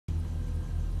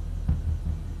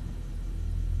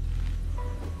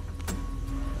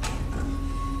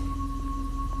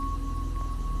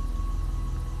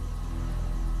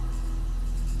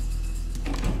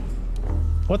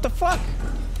What the fuck?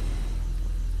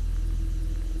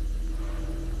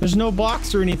 There's no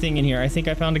box or anything in here. I think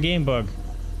I found a game bug.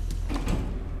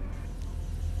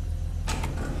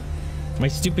 My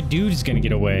stupid dude is gonna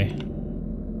get away.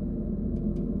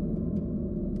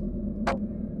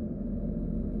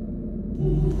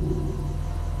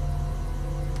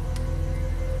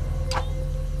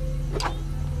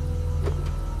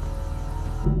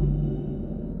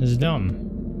 This is dumb.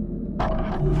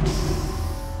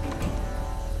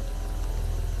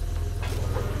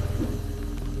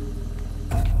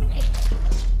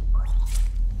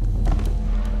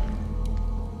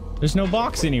 There's no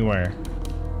box anywhere.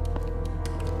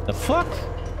 The fuck?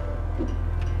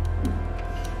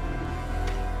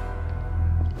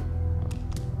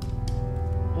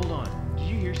 Hold on. Did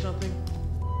you hear something?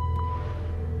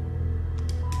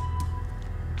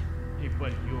 Hey,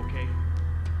 buddy, you okay?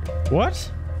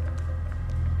 What?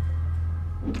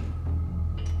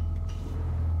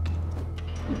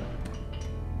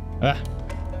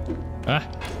 Ah.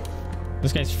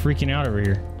 This guy's freaking out over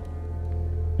here.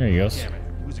 There he goes. Damn it.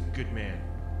 He was a good man.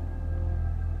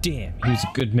 Damn, he was a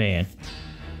good man.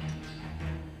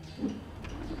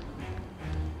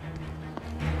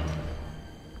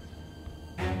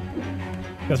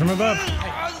 That's from above. Hey,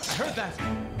 I heard that.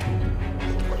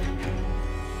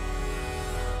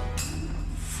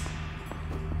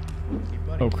 Hey,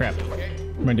 buddy, Oh crap. you okay?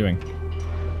 What am I doing?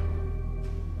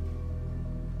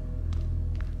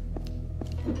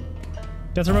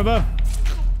 That's from above.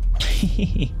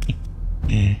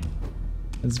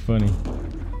 That's funny.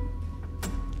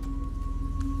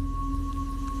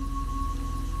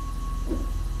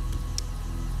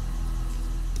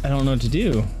 I don't know what to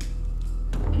do.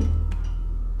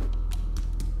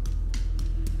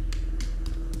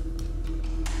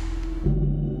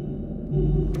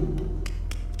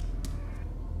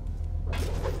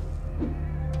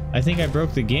 I think I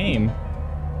broke the game.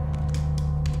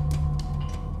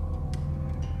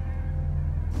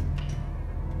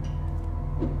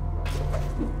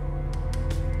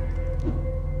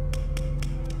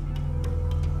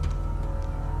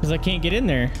 Because I can't get in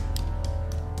there.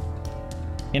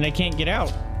 And I can't get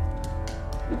out.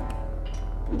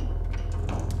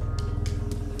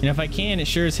 And if I can, it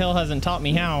sure as hell hasn't taught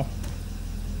me how.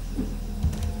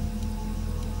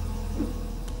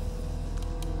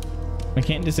 I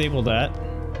can't disable that.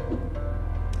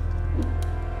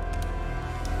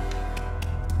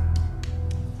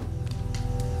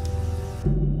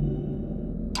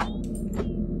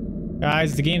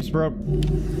 Guys, the game's broke.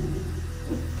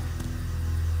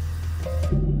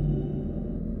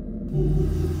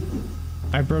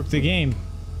 I broke the game.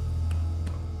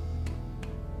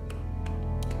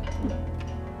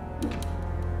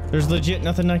 There's legit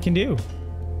nothing I can do.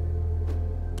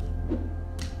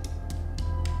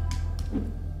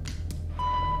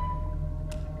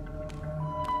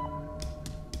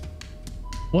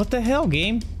 What the hell,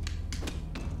 game?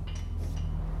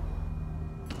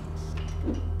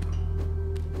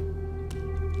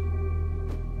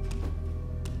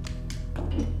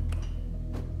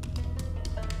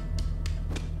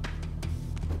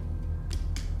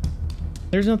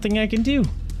 There's nothing I can do.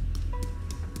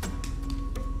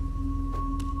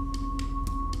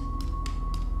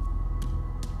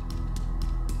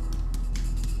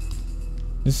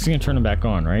 This is gonna turn it back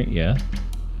on, right? Yeah.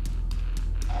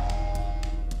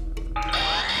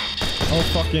 Oh,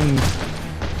 fucking...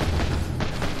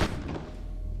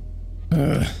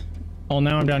 Oh,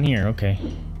 now I'm down here. Okay.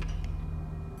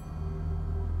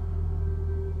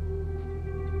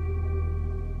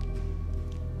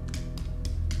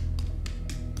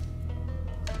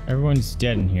 Everyone's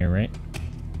dead in here, right?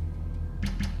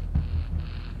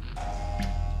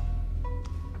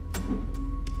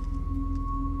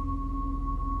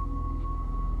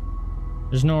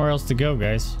 There's nowhere else to go,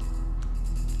 guys.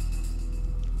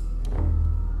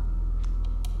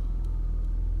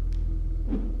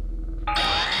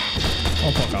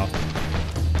 Oh, fuck off.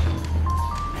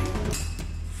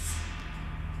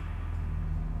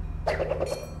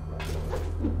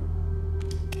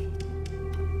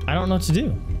 I don't know what to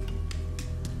do.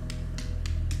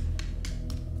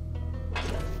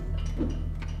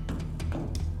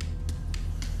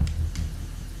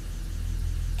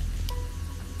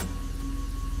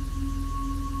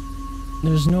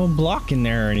 There's no block in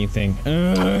there or anything.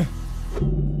 Oh,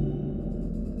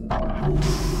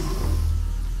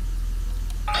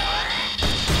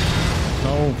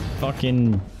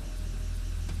 fucking...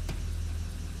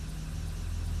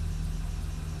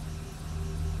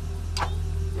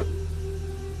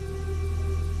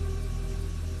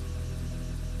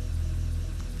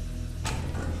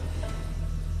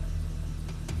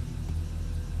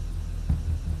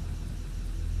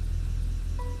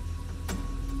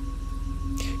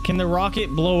 Can the rocket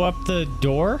blow up the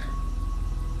door?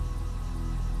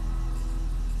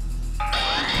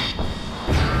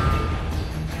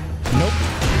 Nope.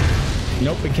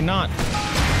 Nope, it cannot.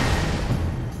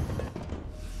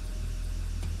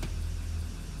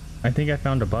 I think I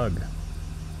found a bug.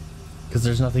 Because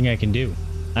there's nothing I can do.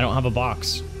 I don't have a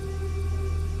box.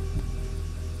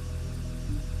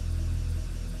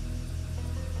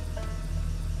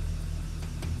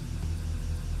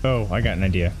 Oh, I got an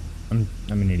idea. I'm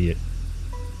an idiot.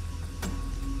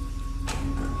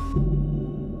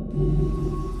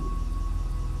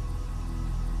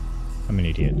 I'm an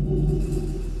idiot.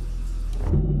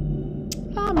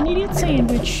 I'm an idiot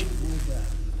sandwich.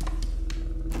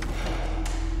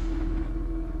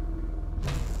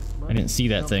 I didn't see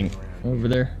that thing over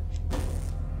there.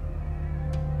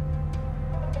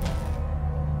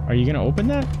 Are you gonna open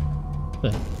that?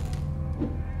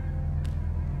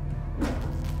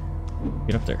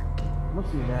 Get up there. Must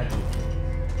be magic.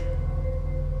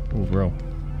 Ooh, bro.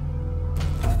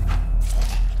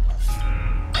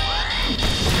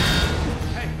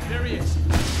 Hey, there he is.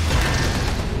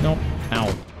 Nope.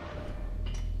 Ow.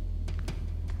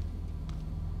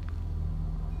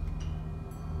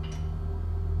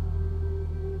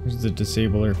 Where's the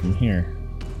disabler from here?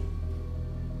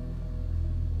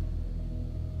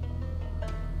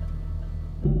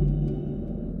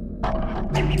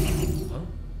 Huh?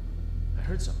 I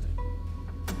heard something.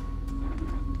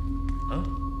 Huh?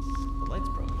 The light's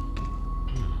broken.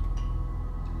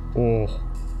 Oh.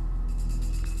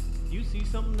 You see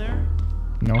something there?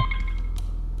 No.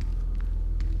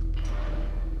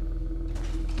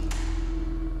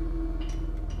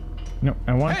 No,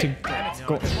 I want to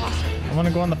go. I want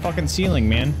to go on the fucking ceiling,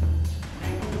 man.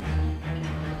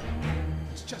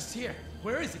 It's just here.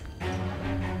 Where is he?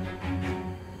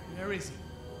 Where is he?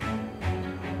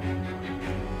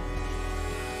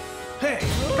 Hey,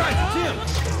 guys, it's him!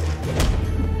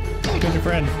 Who's your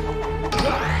friend?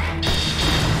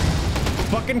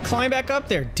 Fucking climb back up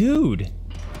there, dude.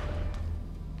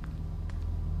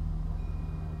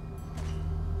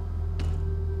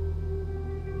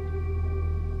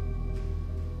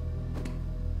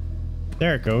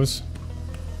 There it goes.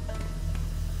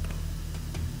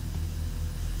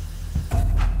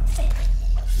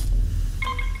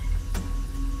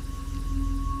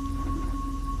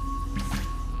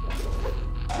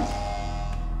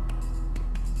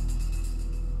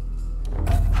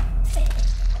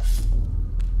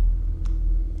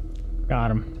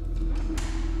 Got him.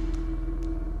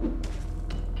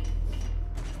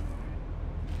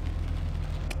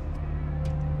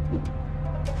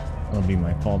 That'll be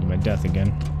my fall to my death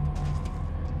again.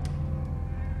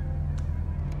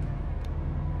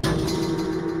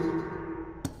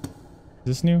 Is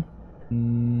this new?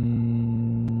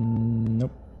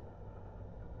 Nope.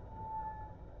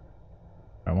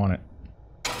 I want it.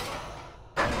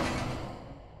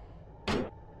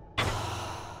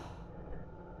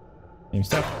 Same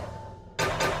stuff.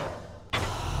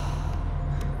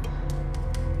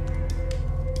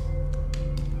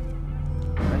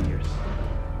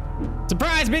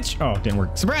 Surprise, bitch! Oh, it didn't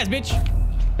work. Surprise, bitch!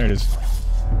 There it is.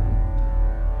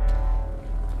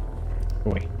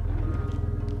 Go away.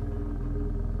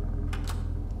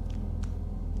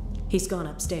 He's gone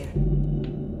upstairs.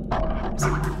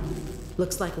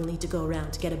 Looks like we'll need to go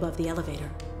around to get above the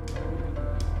elevator.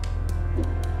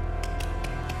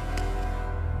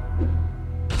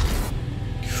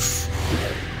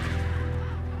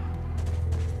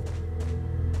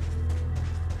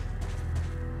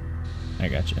 I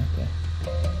got you. Okay.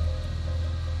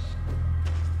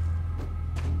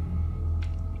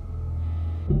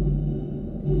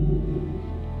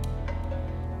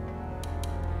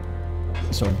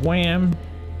 So wham.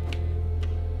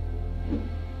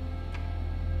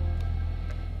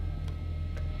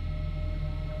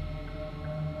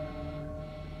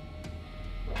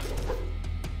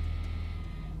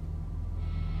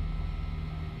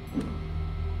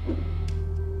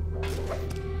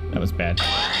 That was bad.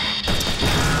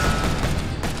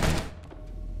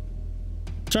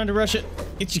 Trying to rush it,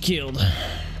 gets you killed.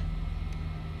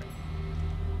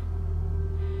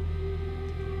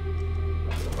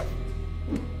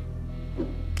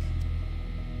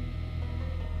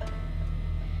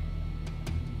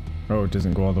 Oh, it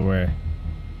doesn't go all the way.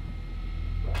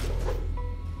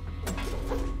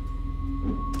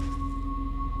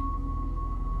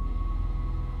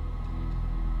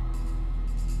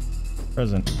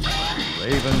 Present.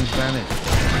 Ravens vanish.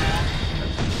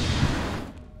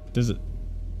 Does it?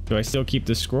 Do I still keep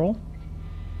this scroll?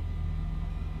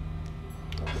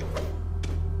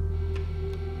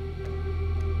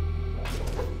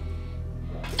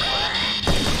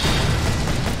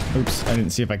 Oops, I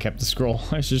didn't see if I kept the scroll.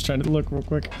 I was just trying to look real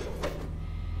quick.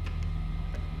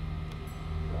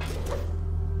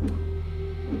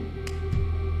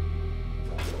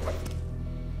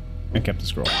 I kept the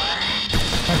scroll.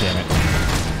 God damn it.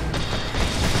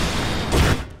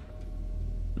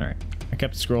 Alright, I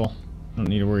kept the scroll. Don't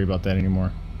need to worry about that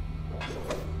anymore.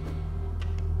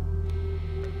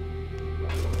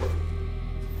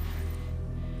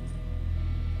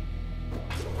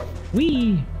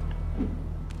 Whee!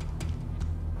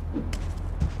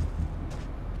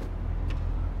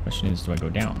 Question is, do I go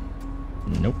down?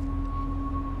 Nope.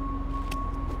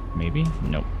 Maybe?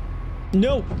 Nope.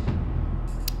 Nope!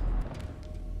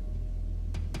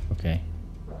 Okay.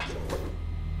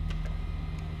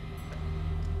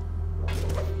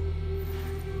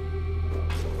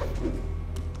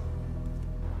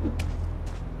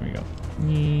 There we go.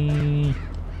 Yee.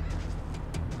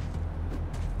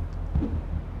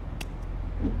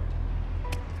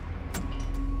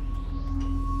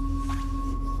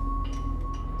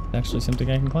 Actually something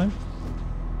I can climb?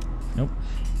 Nope.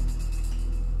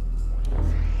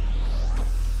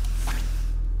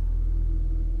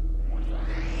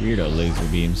 Weirdo laser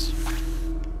beams.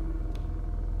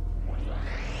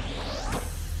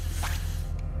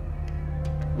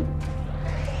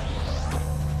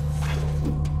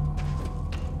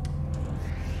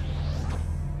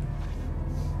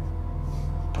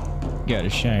 Got a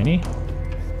shiny.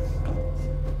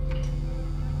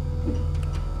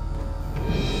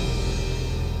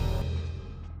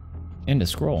 And a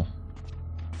scroll.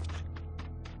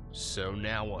 So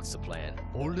now what's the plan?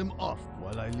 Hold him off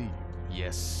while I leave.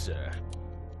 Yes, sir.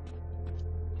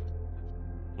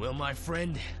 Well, my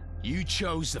friend, you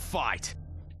chose the fight.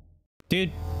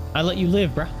 Dude, I let you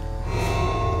live, bruh.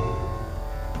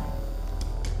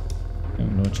 I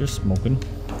don't know what you're smoking.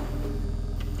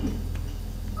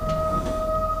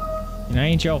 And I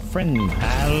ain't your friend,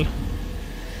 pal.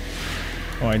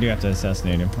 Oh, I do have to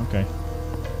assassinate him. Okay.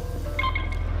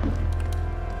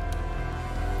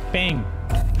 Bang!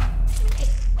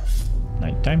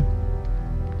 Nighttime.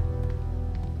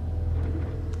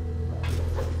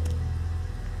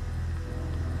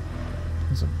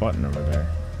 There's a button over there.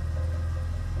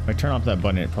 If I turn off that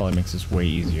button, it probably makes this way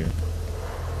easier.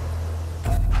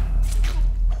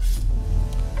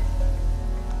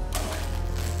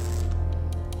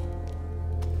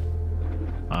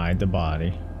 Hide the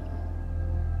body.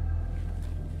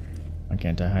 Why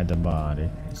can't I hide the body?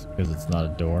 It's because it's not a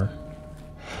door.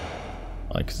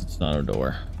 Like, cause it's not a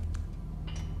door.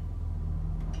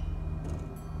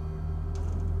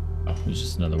 Oh, there's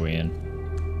just another way in.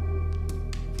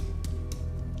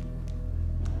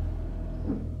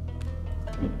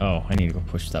 Oh, I need to go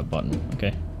push that button.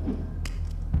 Okay.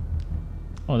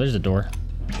 Oh, there's a door.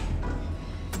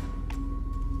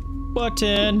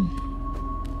 Button.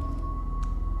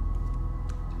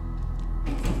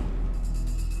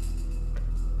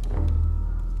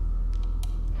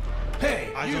 Hey,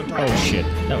 you! Oh shit,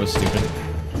 that was stupid.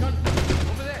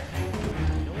 Over there.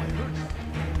 No one hurt you.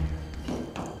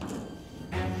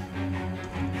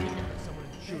 Someone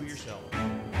shoot yourself.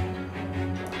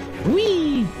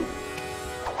 Whee!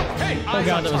 Hey, Oh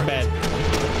god, that was bad.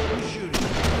 Shooting.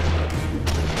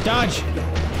 Dodge!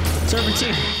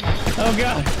 Serpentine! Oh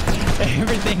god!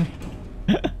 Everything!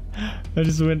 I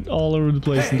just went all over the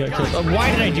place and got killed. Oh, why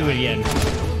did I do it again?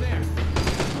 Over there.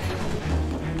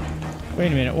 Wait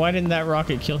a minute, why didn't that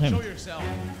rocket kill him? Show yourself.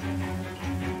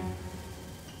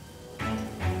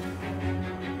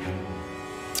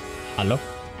 Hello?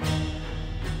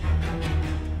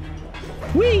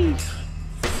 Whee!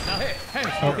 Now, hey,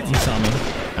 Oh, he saw me.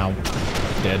 Ow.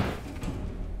 Dead.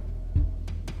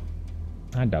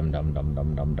 Ah, dumb.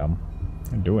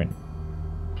 What I'm doing.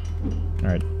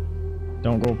 Alright.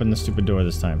 Don't go open the stupid door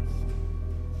this time.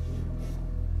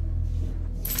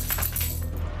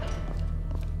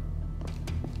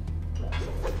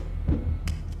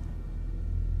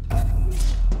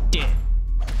 Dead.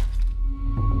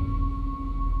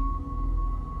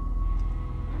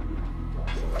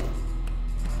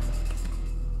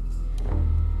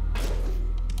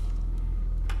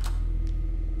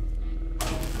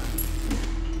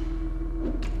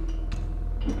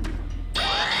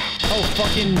 Oh,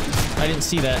 fucking... I didn't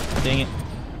see that. Dang it.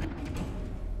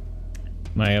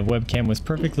 My webcam was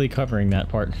perfectly covering that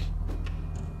part.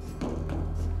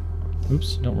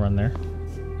 Oops, don't run there.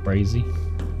 Crazy.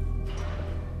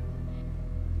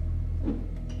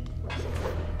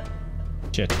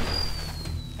 Shit.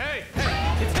 hey,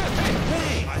 it's him.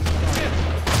 Hey, it's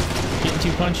him. Getting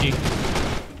too punchy.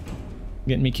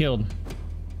 Getting me killed.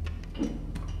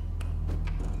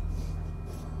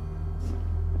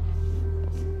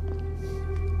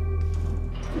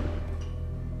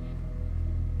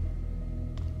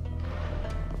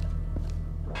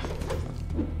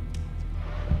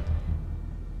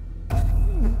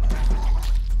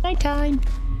 time.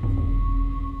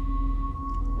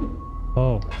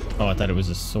 Oh. Oh, I thought it was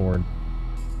a sword.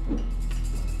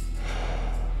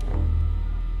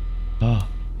 Oh.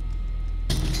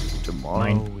 Tomorrow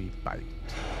Mine. we bite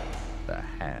the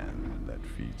hand that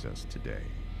feeds us today.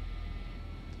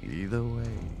 Either way.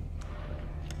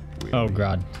 we'll Oh, be-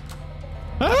 God.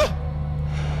 Ah!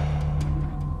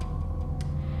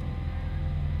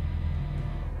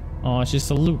 Oh, it's just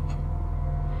a loop.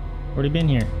 Already been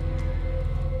here.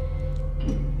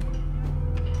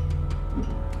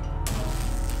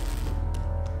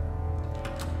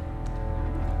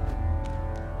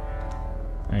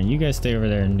 Alright, you guys stay over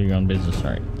there and do your own business.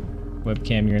 Alright.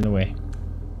 Webcam, you're in the way.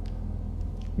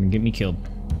 You're gonna get me killed.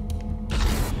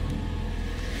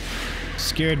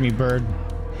 Scared me, bird.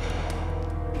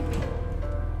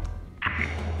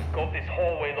 Got this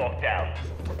hallway locked down.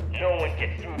 No one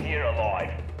gets through here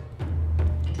alive.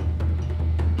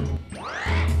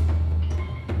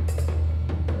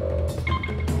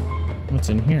 What's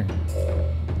in here?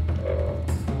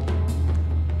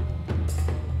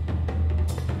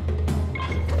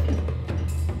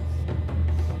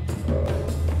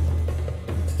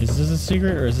 Is this a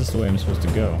secret or is this the way I'm supposed to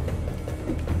go?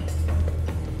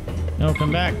 No,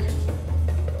 come back.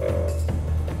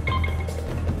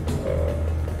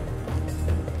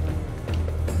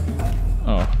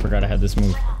 Oh, I forgot I had this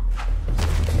move.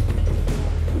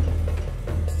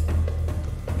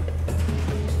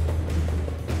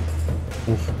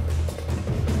 Oof.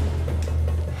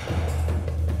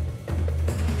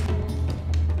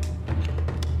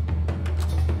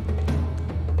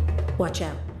 Watch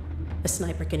out. A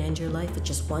sniper can end your life with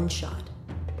just one shot.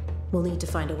 We'll need to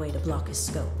find a way to block his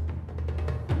scope.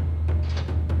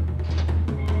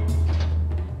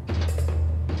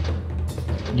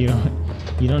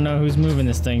 You don't know who's moving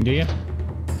this thing, do you?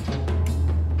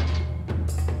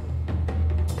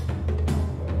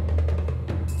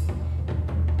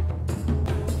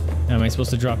 Am I supposed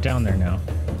to drop down there now?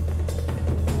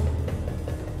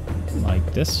 Like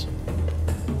this?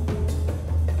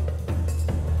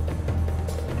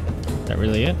 Is that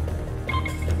really it?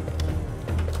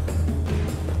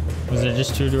 Was there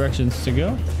just two directions to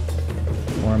go?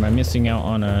 Or am I missing out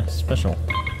on a special?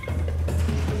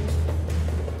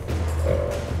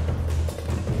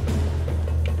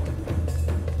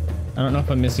 I don't know if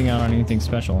I'm missing out on anything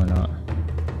special or not.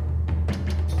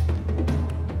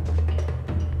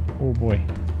 Oh boy.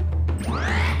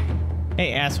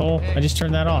 Hey, asshole. I just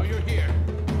turned that off. Oh, you're here.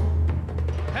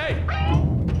 Hey!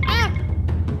 Ah!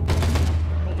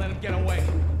 Don't let him get away.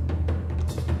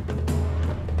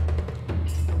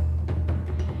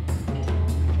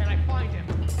 Can I find him?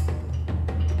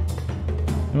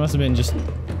 It must have been just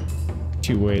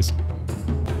two ways.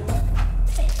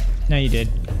 Now you did.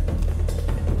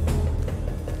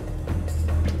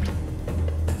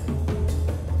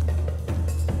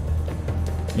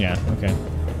 Yeah, okay.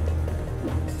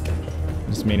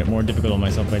 Just made it more difficult on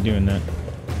myself by doing that.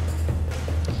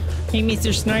 Hey,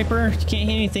 Mr. Sniper, you can't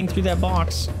hit anything through that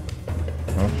box.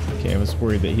 Oh, okay, I was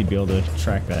worried that he'd be able to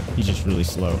track that. He's just really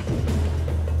slow.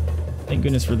 Thank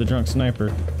goodness for the drunk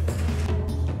sniper.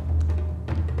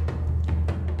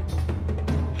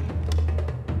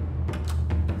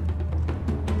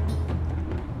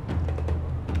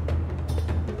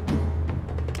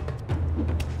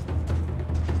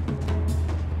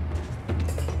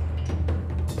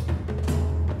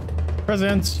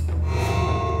 Presents.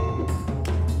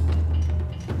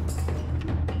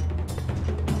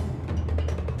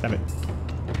 Damn it.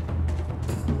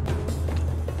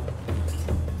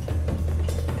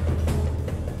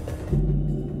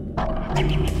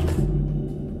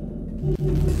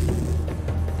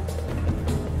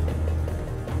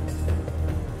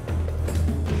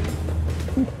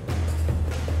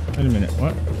 Wait a minute,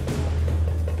 what?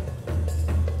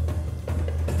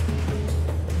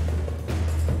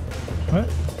 What?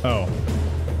 Oh.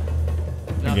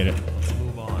 I get it. Let's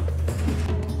move on.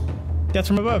 That's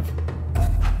from above.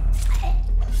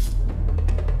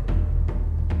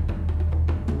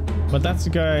 But that's the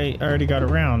guy I already got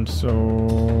around, so...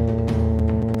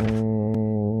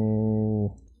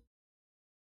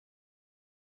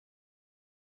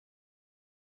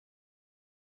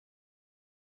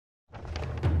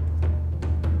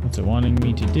 What's it wanting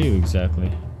me to do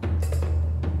exactly?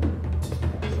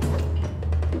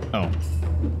 Oh.